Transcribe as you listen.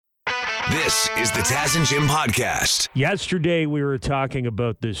This is the Taz and Jim podcast. Yesterday, we were talking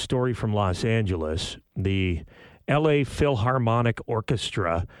about this story from Los Angeles. The LA Philharmonic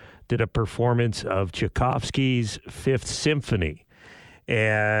Orchestra did a performance of Tchaikovsky's Fifth Symphony.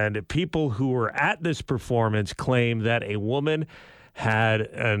 And people who were at this performance claim that a woman had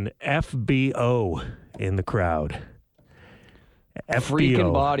an FBO in the crowd.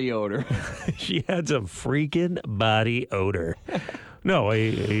 Freaking body odor. She had some freaking body odor. No,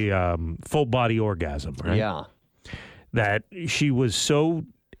 a full body orgasm, right? Yeah. That she was so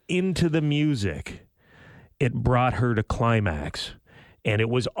into the music, it brought her to climax. And it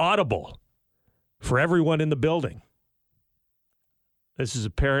was audible for everyone in the building. This is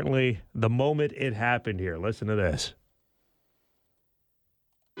apparently the moment it happened here. Listen to this.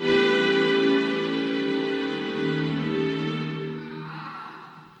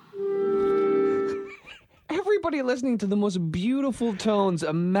 Everybody listening to the most beautiful tones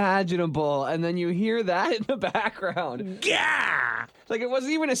imaginable, and then you hear that in the background. Yeah! Like, it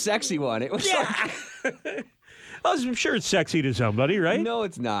wasn't even a sexy one. It was like... I'm sure it's sexy to somebody, right? No,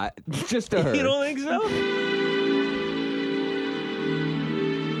 it's not. Just to her. You don't think so?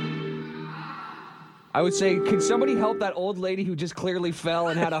 I would say, could somebody help that old lady who just clearly fell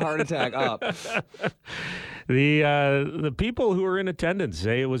and had a heart attack up? The people who were in attendance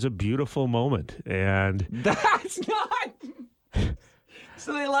say it was a beautiful moment, and that's not.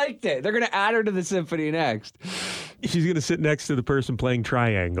 So they liked it. They're going to add her to the symphony next. She's going to sit next to the person playing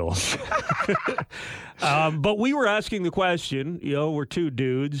triangles. But we were asking the question. We're two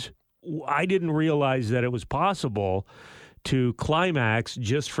dudes. I didn't realize that it was possible to climax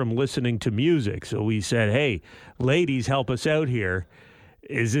just from listening to music. So we said, hey, ladies, help us out here.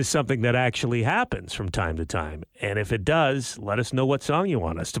 Is this something that actually happens from time to time? And if it does, let us know what song you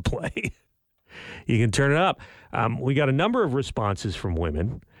want us to play. You can turn it up. We got a number of responses from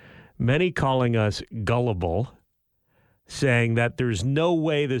women, many calling us gullible, saying that there's no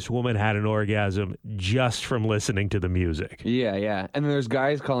way this woman had an orgasm just from listening to the music. Yeah. And then there's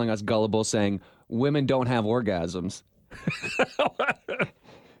guys calling us gullible saying women don't have orgasms.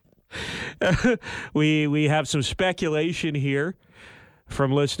 We have some speculation here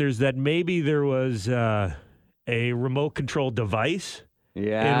from listeners that maybe there was a remote control device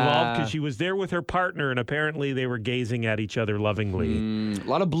involved because she was there with her partner and apparently they were gazing at each other lovingly. A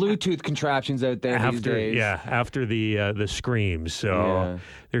lot of Bluetooth contraptions out there these days. Yeah, after the screams. So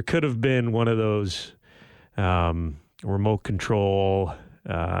there could have been one of those remote control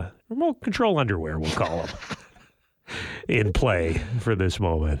underwear, we'll call them. In play for this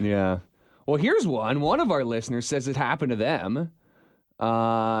moment. Yeah. Well, here's one. One of our listeners says it happened to them.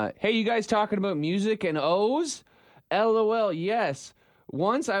 Hey, you guys talking about music and O's? LOL, yes.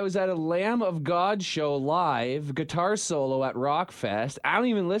 Once I was at a Lamb of God show live, guitar solo at Rockfest. I don't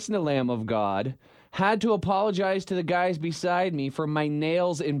even listen to Lamb of God. Had to apologize to the guys beside me for my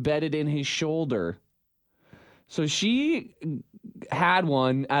nails embedded in his shoulder. So she had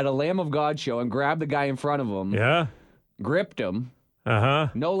one at a Lamb of God show and grabbed the guy in front of him. Yeah. Gripped him. Uh-huh.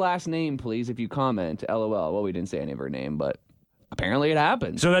 No last name, please, if you comment. LOL. Well, we didn't say any of her name, but apparently it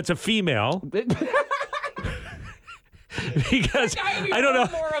happened. So that's a female. Because I don't know.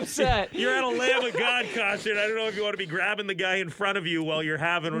 More upset. You're at a Lamb of God concert. I don't know if you want to be grabbing the guy in front of you while you're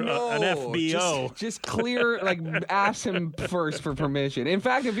having an FBO. Just clear, ask him first for permission. In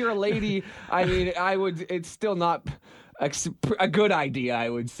fact, if you're a lady, I would. It's still not a good idea, I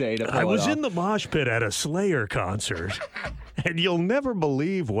would say. I was in the mosh pit at a Slayer concert, and you'll never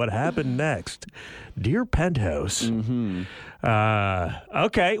believe what happened next. Dear Penthouse. Mm-hmm.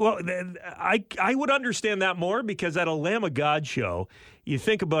 Okay, well, I would understand that more because at a Lamb of God show, you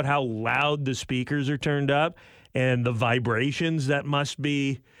think about how loud the speakers are turned up and the vibrations that must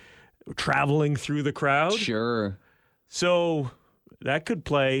be traveling through the crowd. Sure. So that could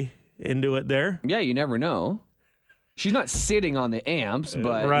play into it there. Yeah, you never know. She's not sitting on the amps,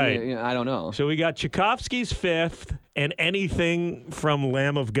 but right. I don't know. So we got Tchaikovsky's Fifth and anything from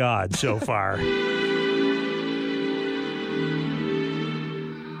Lamb of God so far.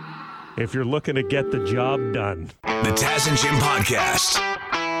 If you're looking to get the job done. The Taz and Jim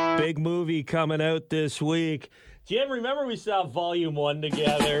podcast. Big movie coming out this week. Jim, remember we saw Volume 1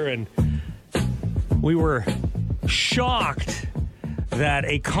 together and we were shocked that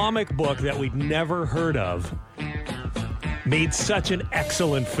a comic book that we'd never heard of made such an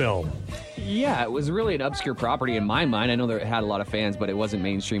excellent film. Yeah, it was really an obscure property in my mind. I know that it had a lot of fans, but it wasn't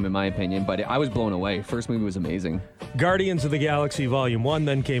mainstream in my opinion. But I was blown away. First movie was amazing. Guardians of the Galaxy Volume 1,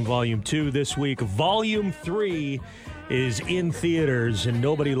 then came Volume 2 this week. Volume 3 is in theaters, and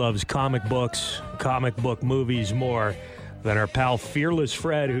nobody loves comic books, comic book movies more than our pal Fearless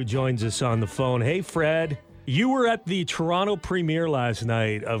Fred, who joins us on the phone. Hey, Fred. You were at the Toronto premiere last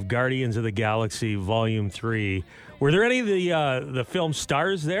night of Guardians of the Galaxy Volume 3. Were there any of the film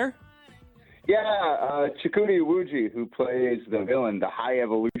stars there? Yeah, Chakudi Iwuji, who plays the villain, the High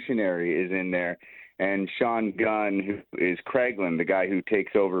Evolutionary, is in there. And Sean Gunn, who is Kraglin, the guy who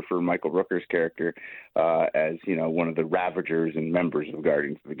takes over for Michael Rooker's character as, one of the Ravagers and members of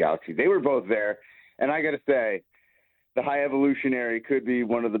Guardians of the Galaxy. They were both there. And I got to say, the High Evolutionary could be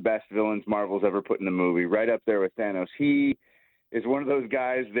one of the best villains Marvel's ever put in a movie, right up there with Thanos. He is one of those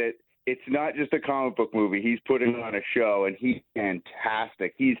guys that it's not just a comic book movie. He's putting on a show, and he's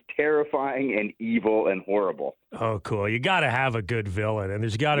fantastic. He's terrifying and evil and horrible. Oh, cool! You got to have a good villain, and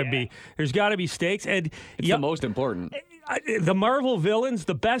there's got to be stakes, and it's the most important. The Marvel villains,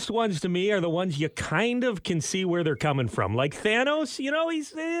 the best ones to me, are the ones you kind of can see where they're coming from. Like Thanos,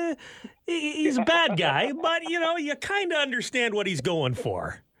 he's a bad guy, but you kind of understand what he's going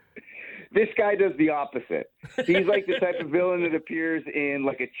for. This guy does the opposite. He's like the type of villain that appears in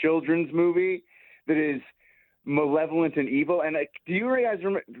like a children's movie that is malevolent and evil. And do you guys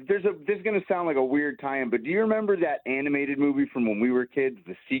remember? This is going to sound like a weird tie-in, but do you remember that animated movie from when we were kids,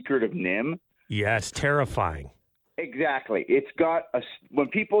 The Secret of Nim? Yes, terrifying. Exactly. It's got when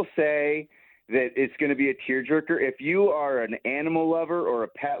people say that it's going to be a tearjerker, if you are an animal lover or a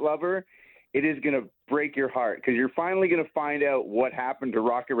pet lover, it is going to break your heart because you're finally going to find out what happened to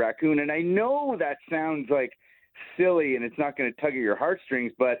Rocket Raccoon. And I know that sounds like silly and it's not going to tug at your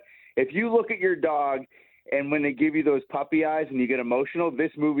heartstrings, but if you look at your dog and when they give you those puppy eyes and you get emotional,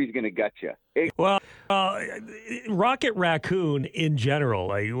 this movie's going to gut you. Rocket Raccoon in general,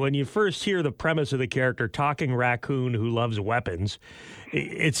 like when you first hear the premise of the character, talking raccoon who loves weapons,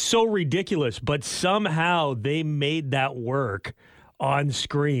 it's so ridiculous, but somehow they made that work on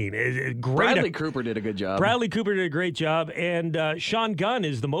screen. Great. Bradley Cooper did a good job. Bradley Cooper did a great job. And Sean Gunn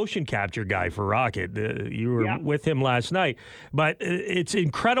is the motion capture guy for Rocket. You were with him last night. But it's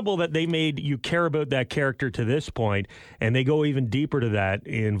incredible that they made you care about that character to this point, and they go even deeper to that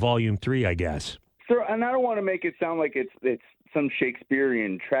in Volume 3, I guess. So, and I don't want to make it sound like it's some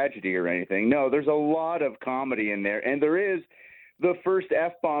Shakespearean tragedy or anything. No, there's a lot of comedy in there. And there is the first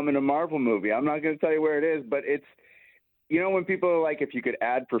F-bomb in a Marvel movie. I'm not going to tell you where it is, but it's, when people are like, if you could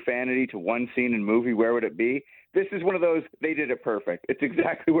add profanity to one scene in a movie, where would it be? This is one of those, they did it perfect. It's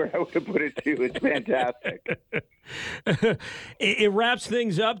exactly where I would have put it, too. It's fantastic. It wraps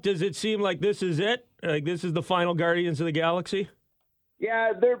things up. Does it seem like this is it? Like this is the final Guardians of the Galaxy?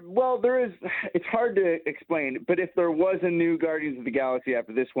 Yeah, there is. It's hard to explain, but if there was a new Guardians of the Galaxy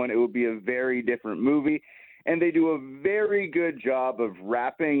after this one, it would be a very different movie. And they do a very good job of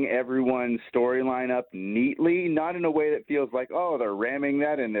wrapping everyone's storyline up neatly, not in a way that feels like, oh, they're ramming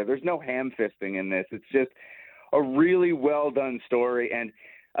that in there. There's no ham-fisting in this. It's just a really well-done story. And,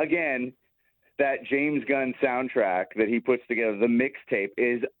 again, that James Gunn soundtrack that he puts together, the mixtape,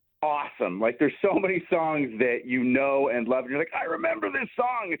 is awesome. Like, there's so many songs that you know and love, and you're like, I remember this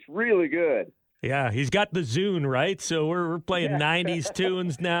song. It's really good. Yeah, he's got the Zune, right? So we're playing 90s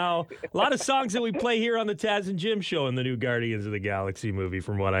tunes now. A lot of songs that we play here on the Taz and Jim show in the new Guardians of the Galaxy movie,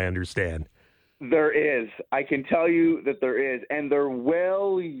 from what I understand. There is. I can tell you that there is. And they're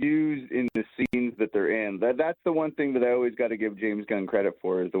well used in the scenes that they're in. That's the one thing that I always got to give James Gunn credit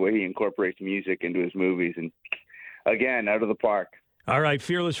for, is the way he incorporates music into his movies. And, again, out of the park. All right,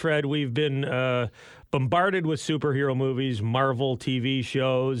 Fearless Fred, we've been bombarded with superhero movies, Marvel TV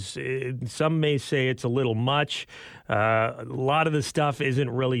shows. Some may say it's a little much. A lot of the stuff isn't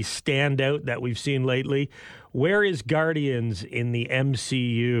really standout that we've seen lately. Where is Guardians in the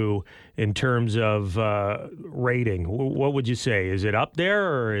MCU in terms of rating? What would you say? Is it up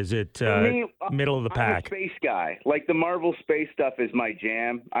there, or is it middle of the pack? I'm a space guy. Like, the Marvel space stuff is my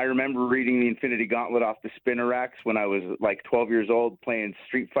jam. I remember reading the Infinity Gauntlet off the spinner racks when I was like 12 years old, playing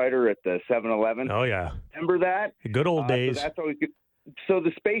Street Fighter at the 7-Eleven. Oh, yeah. Remember that? The good old days. So that's always good. So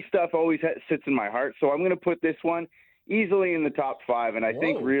the space stuff always sits in my heart. So I'm going to put this one easily in the top 5. And I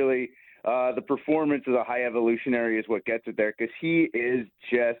think really the performance of the High Evolutionary is what gets it there, because he is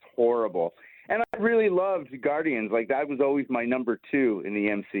just horrible. And I really loved Guardians. Like, that was always my number 2 in the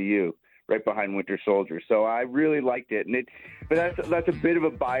MCU, right behind Winter Soldier. So I really liked it. But that's a bit of a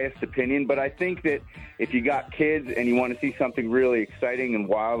biased opinion. But I think that if you got kids and you want to see something really exciting and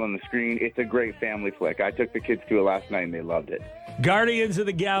wild on the screen, it's a great family flick. I took the kids to it last night and they loved it. Guardians of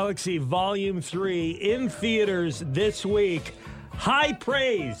the Galaxy Volume 3 in theaters this week. High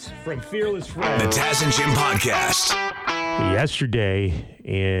praise from Fearless Fred. The Taz and Jim Podcast. Yesterday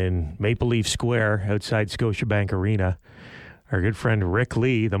in Maple Leaf Square outside Scotiabank Arena, Our good friend Rick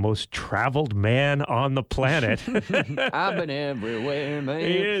Lee, the most traveled man on the planet. I've been everywhere, man.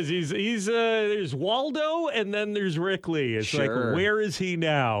 He is. He's there's Waldo, and then there's Rick Lee. It's like, where is he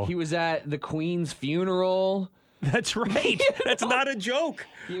now? He was at the Queen's funeral. That's right. That's not a joke.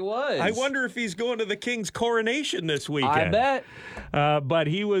 He was. I wonder if he's going to the King's coronation this weekend. I bet. But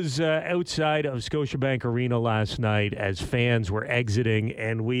he was outside of Scotiabank Arena last night as fans were exiting,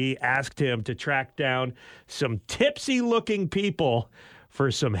 and we asked him to track down some tipsy-looking people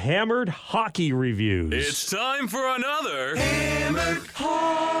for some hammered hockey reviews. It's time for another Hammered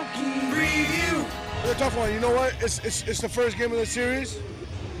Hockey Review. It's a tough one. You know what? It's the first game of the series.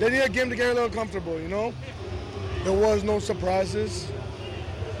 They need a game to get a little comfortable, you know? There was no surprises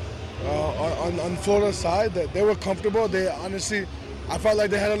on Florida's side. That they were comfortable. They honestly, I felt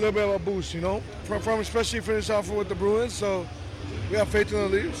like they had a little bit of a boost, you know, from especially finish off with the Bruins. So we have faith in the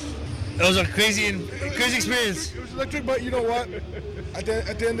Leafs. It was a crazy experience. It was electric, but you know what? At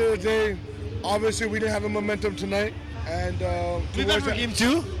the end of the day, obviously we didn't have a momentum tonight. And We'll be back for game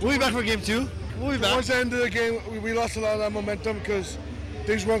two. We'll be back for game two. We'll be back. Towards the end of the game, we lost a lot of that momentum because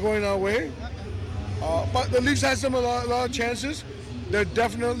things weren't going our way. But the Leafs had a lot of chances. They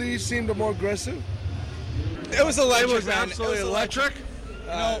definitely seemed more aggressive. It was electric. It was absolutely electric.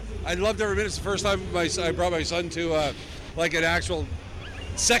 I loved every minute. It's the first time I brought my son to like an actual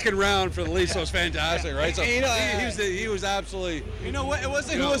second round for the Leafs, so it was fantastic, right? So he was absolutely. You know what? It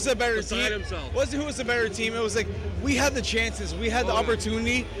wasn't who was the better team. It wasn't who was the better team. It was like we had the chances, we had the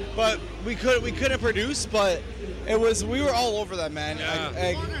opportunity, but we couldn't produce. But we were all over that, man. Yeah.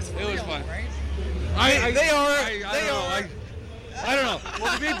 It was fun. They are. I don't know.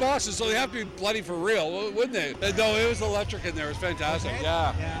 Well, they beat Boston, so they have to be bloody for real, wouldn't they? No, it was electric in there. It was fantastic.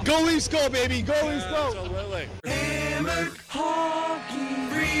 Yeah. Go Leafs, go baby, go Leafs, go. Absolutely. Hammered Hockey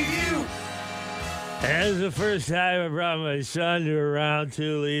Review. That's the first time I brought my son to a round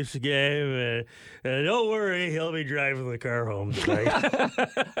 2 Leafs game. And don't worry, he'll be driving the car home tonight.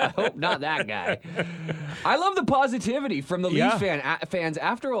 I hope not that guy. I love the positivity from the Leaf fans.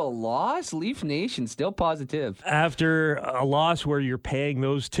 After a loss, Leaf Nation still positive. After a loss where you're paying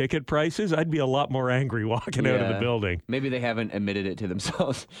those ticket prices, I'd be a lot more angry walking out of the building. Maybe they haven't admitted it to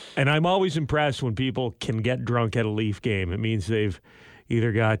themselves. And I'm always impressed when people can get drunk at a Leaf game. It means they've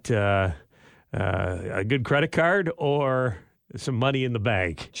either got a good credit card or some money in the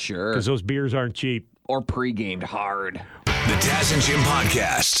bank. Sure. Because those beers aren't cheap. Or pre-gamed hard. The Taz and Jim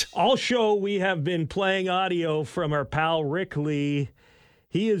Podcast. All show, we have been playing audio from our pal Rick Lee.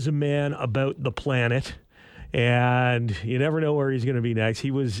 He is a man about the planet, and you never know where he's going to be next.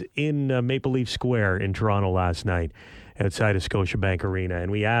 He was in Maple Leaf Square in Toronto last night outside of Scotiabank Arena, and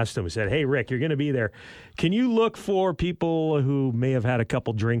we asked him, we said, hey, Rick, you're going to be there. Can you look for people who may have had a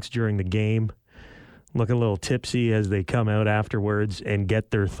couple drinks during the game, looking a little tipsy as they come out afterwards and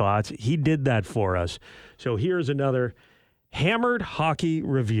get their thoughts? He did that for us. So here's another Hammered Hockey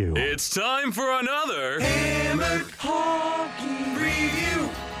Review. It's time for another Hammered Hockey Review.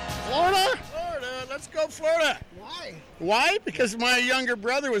 Florida? Let's go Florida. Why? Because my younger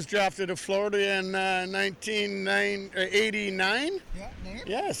brother was drafted to Florida in 1989. Yeah, name?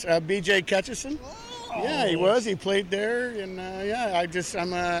 Yes, B.J. Ketchison. Yeah, he was. He played there, and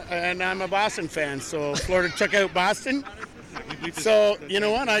I'm a Boston fan. So Florida took out Boston. So you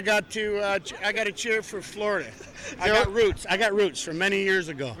know what? I got to cheer for Florida. I got roots from many years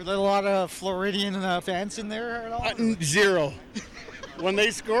ago. Were there a lot of Floridian fans in there at all? Zero. When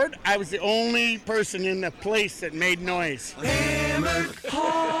they scored, I was the only person in the place that made noise. Hammered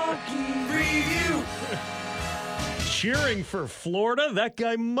Hockey Review. Cheering for Florida? That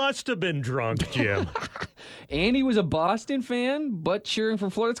guy must have been drunk, Jim. And he was a Boston fan, but cheering for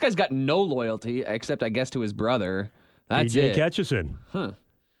Florida. This guy's got no loyalty, except I guess to his brother. That's B.J. it. Ketchison. Huh.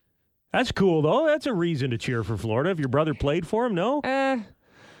 That's cool, though. That's a reason to cheer for Florida. If your brother played for him, no?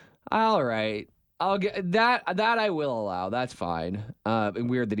 All right. I'll get that I will allow. That's fine.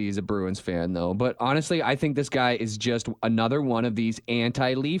 Weird that he's a Bruins fan, though. But honestly, I think this guy is just another one of these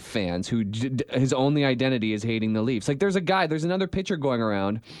anti-Leaf fans who his only identity is hating the Leafs. Like, there's another picture going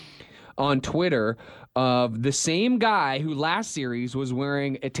around on Twitter of the same guy who last series was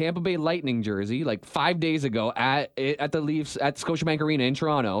wearing a Tampa Bay Lightning jersey like 5 days ago at the Leafs at Scotiabank Arena in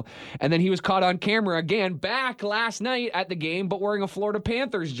Toronto, and then he was caught on camera again back last night at the game, but wearing a Florida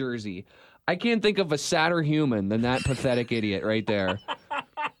Panthers jersey. I can't think of a sadder human than that pathetic idiot right there.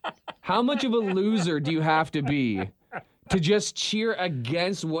 How much of a loser do you have to be to just cheer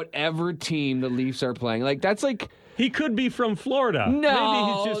against whatever team the Leafs are playing? Like, that's like... He could be from Florida. No,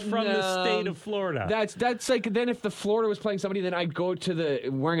 maybe he's just from the state of Florida. That's like, then if the Florida was playing somebody, then I'd go to the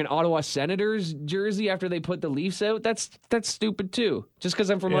wearing an Ottawa Senators jersey after they put the Leafs out. That's stupid too. Just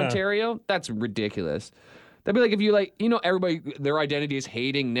because I'm from Ontario, that's ridiculous. That'd be like if you everybody, their identity is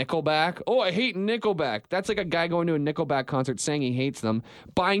hating Nickelback. Oh, I hate Nickelback. That's like a guy going to a Nickelback concert saying he hates them,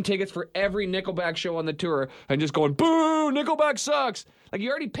 buying tickets for every Nickelback show on the tour, and just going, boo, Nickelback sucks. Like, you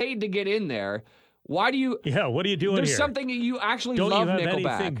already paid to get in there. Why do you... Yeah, what are you doing There's here? something you actually Don't love you have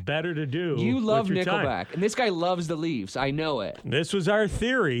Nickelback. anything better to do? You love with your Nickelback. time? And this guy loves the Leafs. I know it. This was our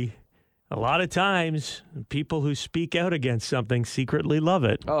theory. A lot of times, people who speak out against something secretly love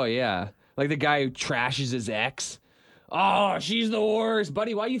it. Oh, yeah. Like the guy who trashes his ex. Oh, she's the worst.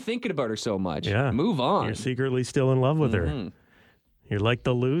 Buddy, why are you thinking about her so much? Yeah. Move on. You're secretly still in love with her. You're like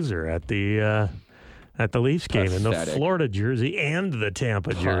the loser at the Leafs game in the Florida jersey and the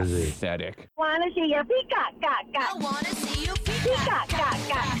Tampa jersey. Pathetic. Wanna see your peacock, I wanna see you peacock,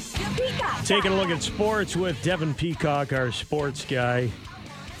 peacock. Taking a look at sports with Devin Peacock, our sports guy.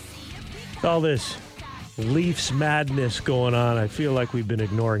 All this Leafs madness going on. I feel like we've been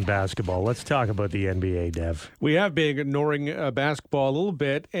ignoring basketball. Let's talk about the NBA, Dev. We have been ignoring basketball a little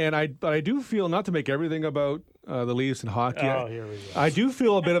bit, but I do feel, not to make everything about the Leafs and hockey. Oh, here we go. I do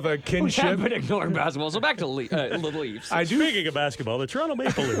feel a bit of a We kinship. have been ignoring basketball, so back to the Leafs. Speaking of basketball, the Toronto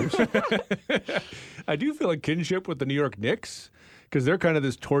Maple Leafs. I do feel a kinship with the New York Knicks, because they're kind of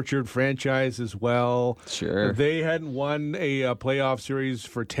this tortured franchise as well. Sure. They hadn't won a playoff series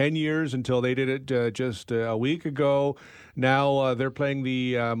for 10 years until they did it just a week ago. Now they're playing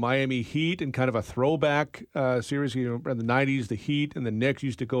the Miami Heat in kind of a throwback series. In the 90s, the Heat and the Knicks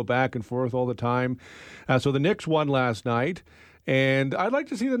used to go back and forth all the time. So the Knicks won last night. And I'd like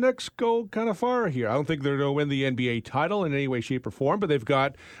to see the Knicks go kind of far here. I don't think they're going to win the NBA title in any way, shape, or form, but they've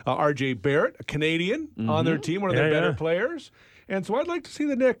got R.J. Barrett, a Canadian, on their team, one of their better players. And so I'd like to see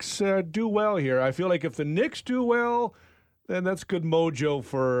the Knicks do well here. I feel like if the Knicks do well, then that's good mojo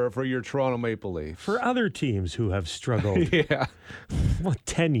for your Toronto Maple Leafs. For other teams who have struggled. Yeah. What,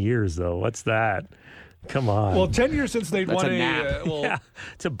 10 years, though? What's that? Come on. Well, 10 years since they won yeah,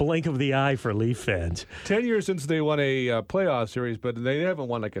 it's a blink of the eye for Leaf fans. 10 years since they won a playoff series, but they haven't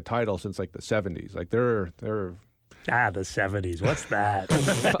won like a title since like the 70s. Like they're the 70s. What's that?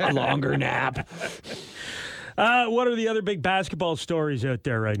 A longer nap. What are the other big basketball stories out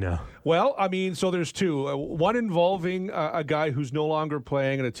there right now? Well, I mean, so there's two. One involving a guy who's no longer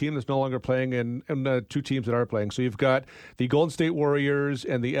playing and a team that's no longer playing, and two teams that are playing. So you've got the Golden State Warriors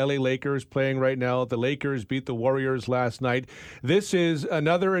and the LA Lakers playing right now. The Lakers beat the Warriors last night. This is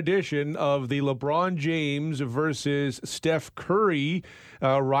another edition of the LeBron James versus Steph Curry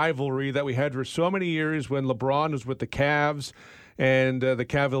rivalry that we had for so many years when LeBron was with the Cavs. And the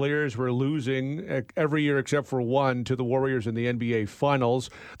Cavaliers were losing every year except for one to the Warriors in the NBA Finals.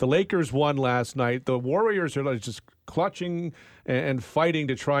 The Lakers won last night. The Warriors are just clutching and fighting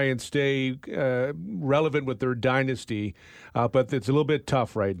to try and stay relevant with their dynasty, but it's a little bit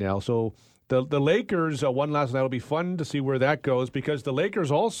tough right now. So the Lakers won last night. It'll be fun to see where that goes, because the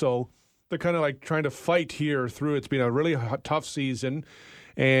Lakers also, they're kind of like trying to fight here through. It's been a really tough season,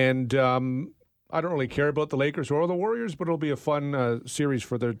 and I don't really care about the Lakers or the Warriors, but it'll be a fun series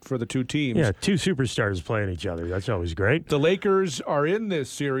for the two teams. Yeah, two superstars playing each other. That's always great. The Lakers are in this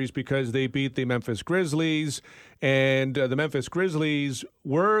series because they beat the Memphis Grizzlies, and the Memphis Grizzlies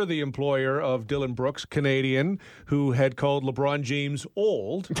were the employer of Dylan Brooks, Canadian, who had called LeBron James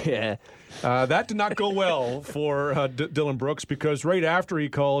old. Yeah. That did not go well for Dylan Brooks, because right after he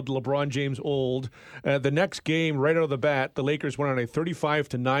called LeBron James old, the next game, right out of the bat, the Lakers went on a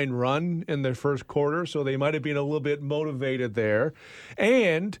 35-9 run in their first quarter, so they might have been a little bit motivated there.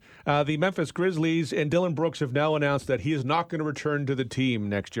 And the Memphis Grizzlies and Dylan Brooks have now announced that he is not going to return to the team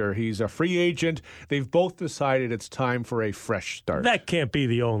next year. He's a free agent. They've both decided it's time for a fresh start. That can't be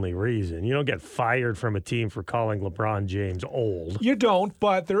the only reason. You don't get fired from a team for calling LeBron James old. You don't,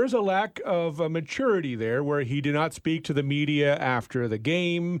 but there is a lack of maturity there, where he did not speak to the media after the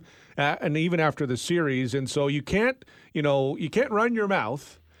game and even after the series. And so you can't run your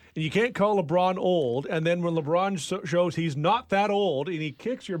mouth. And you can't call LeBron old, and then when LeBron shows he's not that old and he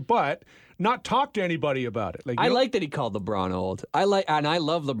kicks your butt, not talk to anybody about it. I like that he called LeBron old. I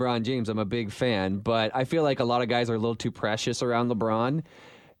love LeBron James. I'm a big fan, but I feel like a lot of guys are a little too precious around LeBron.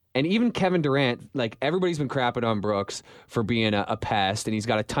 And even Kevin Durant, like everybody's been crapping on Brooks for being a pest, and he's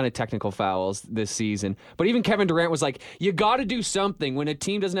got a ton of technical fouls this season. But even Kevin Durant was like, you got to do something. When a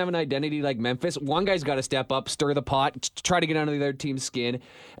team doesn't have an identity like Memphis, one guy's got to step up, stir the pot, try to get under the other team's skin.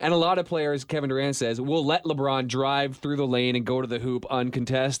 And a lot of players, Kevin Durant says, will let LeBron drive through the lane and go to the hoop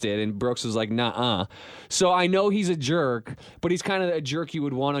uncontested. And Brooks was like, nah. So I know he's a jerk, but he's kind of a jerk you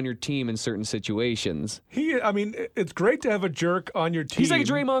would want on your team in certain situations. It's great to have a jerk on your team. He's like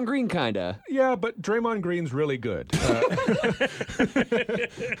Draymond Green, kind of. Yeah, but Draymond Green's really good.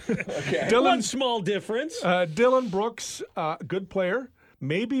 Okay. One small difference. Dylan Brooks, good player.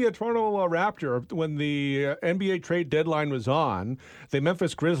 Maybe a Toronto Raptor. When the NBA trade deadline was on, the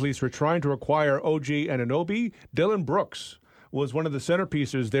Memphis Grizzlies were trying to acquire OG Anunoby. Dylan Brooks was one of the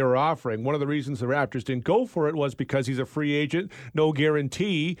centerpieces they were offering. One of the reasons the Raptors didn't go for it was because he's a free agent, no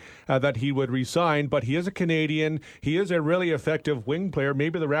guarantee that he would resign, but he is a Canadian. He is a really effective wing player.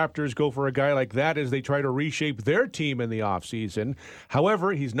 Maybe the Raptors go for a guy like that as they try to reshape their team in the offseason.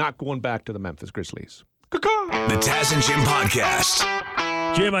 However, he's not going back to the Memphis Grizzlies. The Taz and Jim Podcast.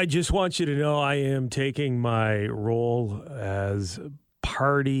 Jim, I just want you to know I am taking my role as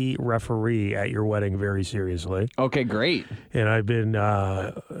party referee at your wedding very seriously. Okay, great. And I've been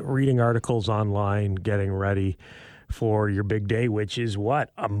reading articles online, getting ready for your big day, which is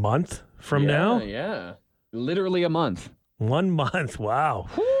what, a month from now? Yeah, literally a month. 1 month, wow.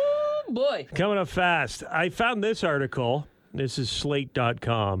 Woo, boy. Coming up fast. I found this article. This is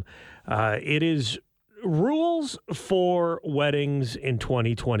slate.com. It is rules for weddings in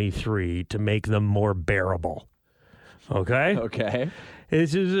 2023 to make them more bearable. Okay? Okay.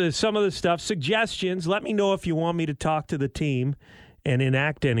 This is some of the stuff. Suggestions. Let me know if you want me to talk to the team and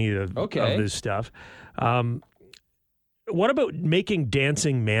enact any of this stuff. What about making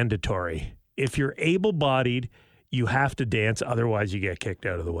dancing mandatory? If you're able-bodied, you have to dance. Otherwise, you get kicked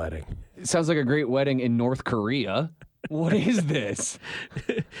out of the wedding. It sounds like a great wedding in North Korea. What is this?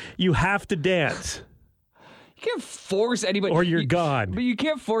 You have to dance. You can't force anybody. Or you're gone. But you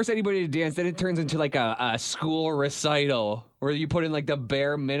can't force anybody to dance. Then it turns into like a school recital where you put in like the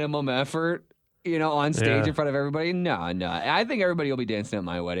bare minimum effort, on stage in front of everybody. No. I think everybody will be dancing at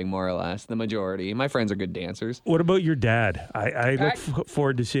my wedding, more or less. The majority. My friends are good dancers. What about your dad? I look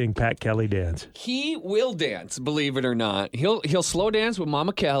forward to seeing Pat Kelly dance. He will dance, believe it or not. He'll slow dance with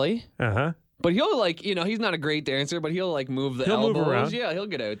Mama Kelly. Uh-huh. But he'll he's not a great dancer, but he'll move the elbows. Move around. Yeah, he'll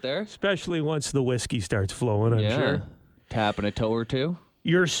get out there. Especially once the whiskey starts flowing, I'm sure. Tapping a toe or two.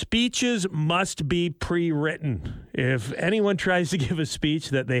 Your speeches must be pre-written. If anyone tries to give a speech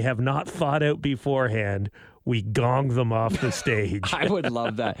that they have not thought out beforehand, we gong them off the stage. I would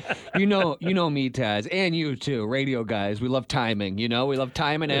love that. You know me, Taz, and you too, radio guys. We love timing, We love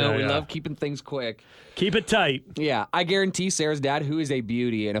timing out. We love keeping things quick. Keep it tight. Yeah, I guarantee Sarah's dad, who is a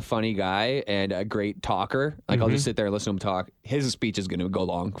beauty and a funny guy and a great talker, I'll just sit there and listen to him talk. His speech is going to go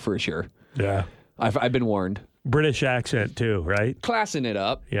long for sure. Yeah. I've been warned. British accent too, right? Classing it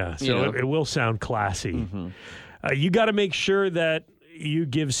up. Yeah, so it will sound classy. Mm-hmm. You got to make sure that you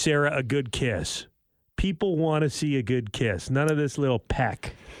give Sarah a good kiss. People want to see a good kiss. None of this little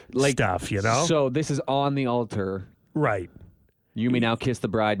peck stuff, So this is on the altar. Right. You may now kiss the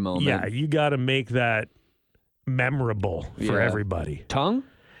bride moment. Yeah, you got to make that memorable for everybody. Tongue?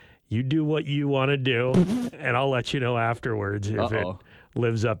 You do what you want to do, and I'll let you know afterwards if it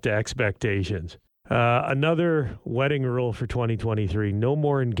lives up to expectations. Another wedding rule for 2023, no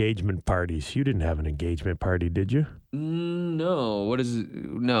more engagement parties. You didn't have an engagement party, did you? No. What is it?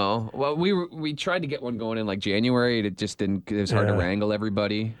 No. Well, we tried to get one going in like January. It just didn't. It was hard to wrangle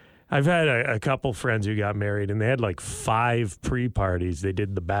everybody. I've had a couple friends who got married, and they had like 5 pre-parties. They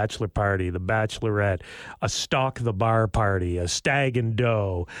did the bachelor party, the bachelorette, a stalk the bar party, a stag and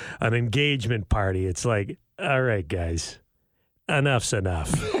doe, an engagement party. It's like, all right, guys, enough's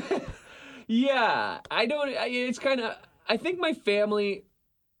enough. Yeah, it's kind of, I think my family,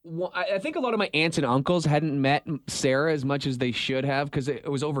 I think a lot of my aunts and uncles hadn't met Sarah as much as they should have because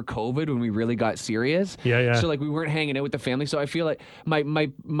it was over COVID when we really got serious. Yeah. So we weren't hanging out with the family. So I feel like my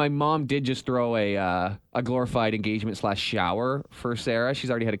mom did just throw a glorified engagement / shower for Sarah. She's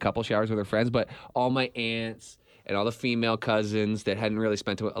already had a couple showers with her friends, but all my aunts and all the female cousins that hadn't really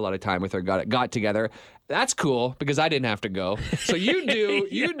spent a lot of time with her got together. That's cool because I didn't have to go. So you do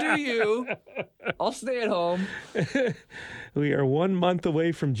you. I'll stay at home. We are 1 month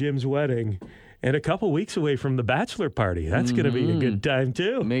away from Jim's wedding, And a couple weeks away from the bachelor party. That's going to be a good time,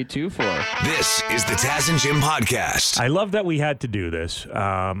 too. May 2-4. This is the Taz and Jim podcast. I love that we had to do this.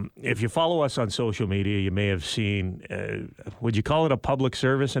 If you follow us on social media, you may have seen, would you call it a public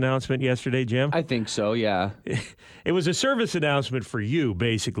service announcement yesterday, Jim? I think so, yeah. It was a service announcement for you,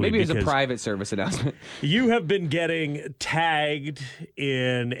 basically. Maybe it's a private service announcement. You have been getting tagged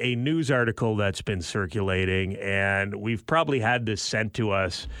in a news article that's been circulating, and we've probably had this sent to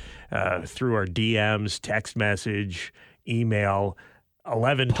us through our DMs, text message, email,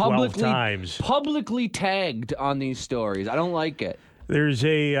 12 times. Publicly tagged on these stories. I don't like it. There's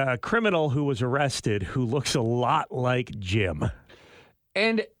a criminal who was arrested who looks a lot like Jim.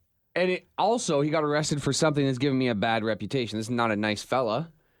 And also, he got arrested for something that's given me a bad reputation. This is not a nice fella.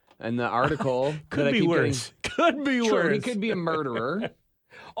 And the article... Could be worse. Could be worse. He could be a murderer.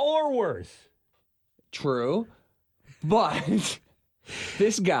 Or worse. True. But...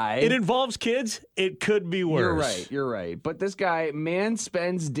 This guy... It involves kids. It could be worse. You're right. But this guy, man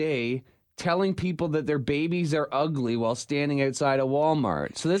spends day telling people that their babies are ugly while standing outside a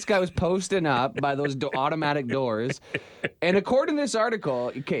Walmart. So this guy was posting up by those automatic doors. And according to this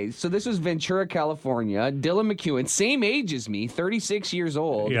article, okay, so this was Ventura, California. Dylan McEwen, same age as me, 36 years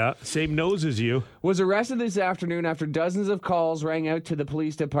old. Yeah, same nose as you. Was arrested this afternoon after dozens of calls rang out to the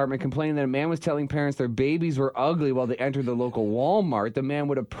police department complaining that a man was telling parents their babies were ugly while they entered the local Walmart. The man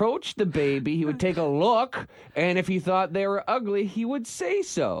would approach the baby, he would take a look, and if he thought they were ugly, he would say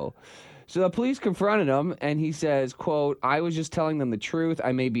so. So the police confronted him, and he says, quote, "I was just telling them the truth.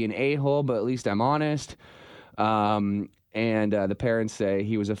 I may be an a-hole, but at least I'm honest." And the parents say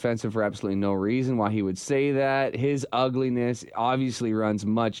he was offensive for absolutely no reason why he would say that. His ugliness obviously runs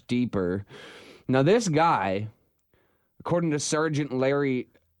much deeper. Now, this guy, according to Sergeant Larry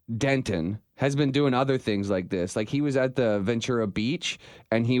Denton, has been doing other things like this. Like, he was at the Ventura Beach,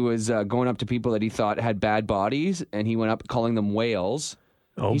 and he was going up to people that he thought had bad bodies, and he went up calling them whales.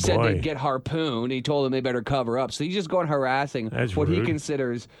 Oh, he said boy. they'd get harpooned. He told them they better cover up. So he's just going harassing what he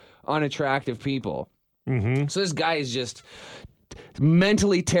considers unattractive people. Mm-hmm. So this guy is just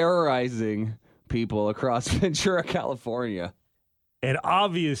mentally terrorizing people across Ventura, California. And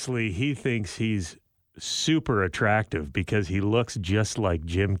obviously he thinks he's super attractive because he looks just like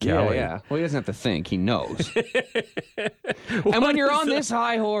Jim Kelly. Yeah. Well, he doesn't have to think. He knows. And when you're on this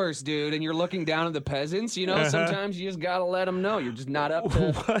high horse, dude, and you're looking down at the peasants, you know, sometimes you just got to let them know you're just not up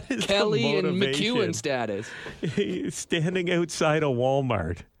to Kelly and McEwen status. He's standing outside a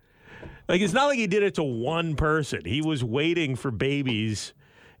Walmart. Like, it's not like he did it to one person. He was waiting for babies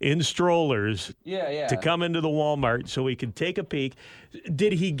in strollers to come into the Walmart so he could take a peek.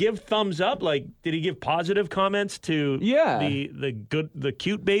 Did he give thumbs up? Like, did he give positive comments to the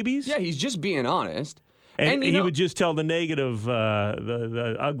cute babies? Yeah, he's just being honest. And he would just tell the negative,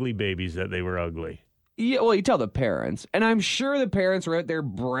 the ugly babies that they were ugly. Yeah, well, you tell the parents, and I'm sure the parents were out there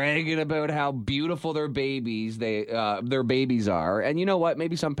bragging about how beautiful their babies are. And you know what?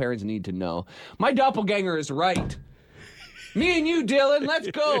 Maybe some parents need to know. My doppelganger is right. Me and you, Dylan, let's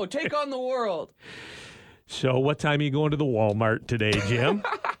go. Take on the world. So what time are you going to the Walmart today, Jim?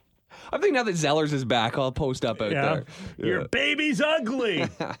 I think now that Zellers is back, I'll post up out there. Your baby's ugly.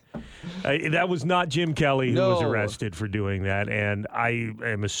 That was not Jim Kelly who was arrested for doing that, and I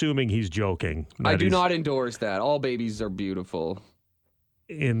am assuming he's joking. I do not endorse that. All babies are beautiful.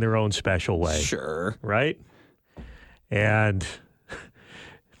 In their own special way. Sure. Right? And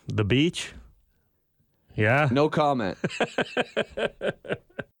the beach? Yeah. No comment.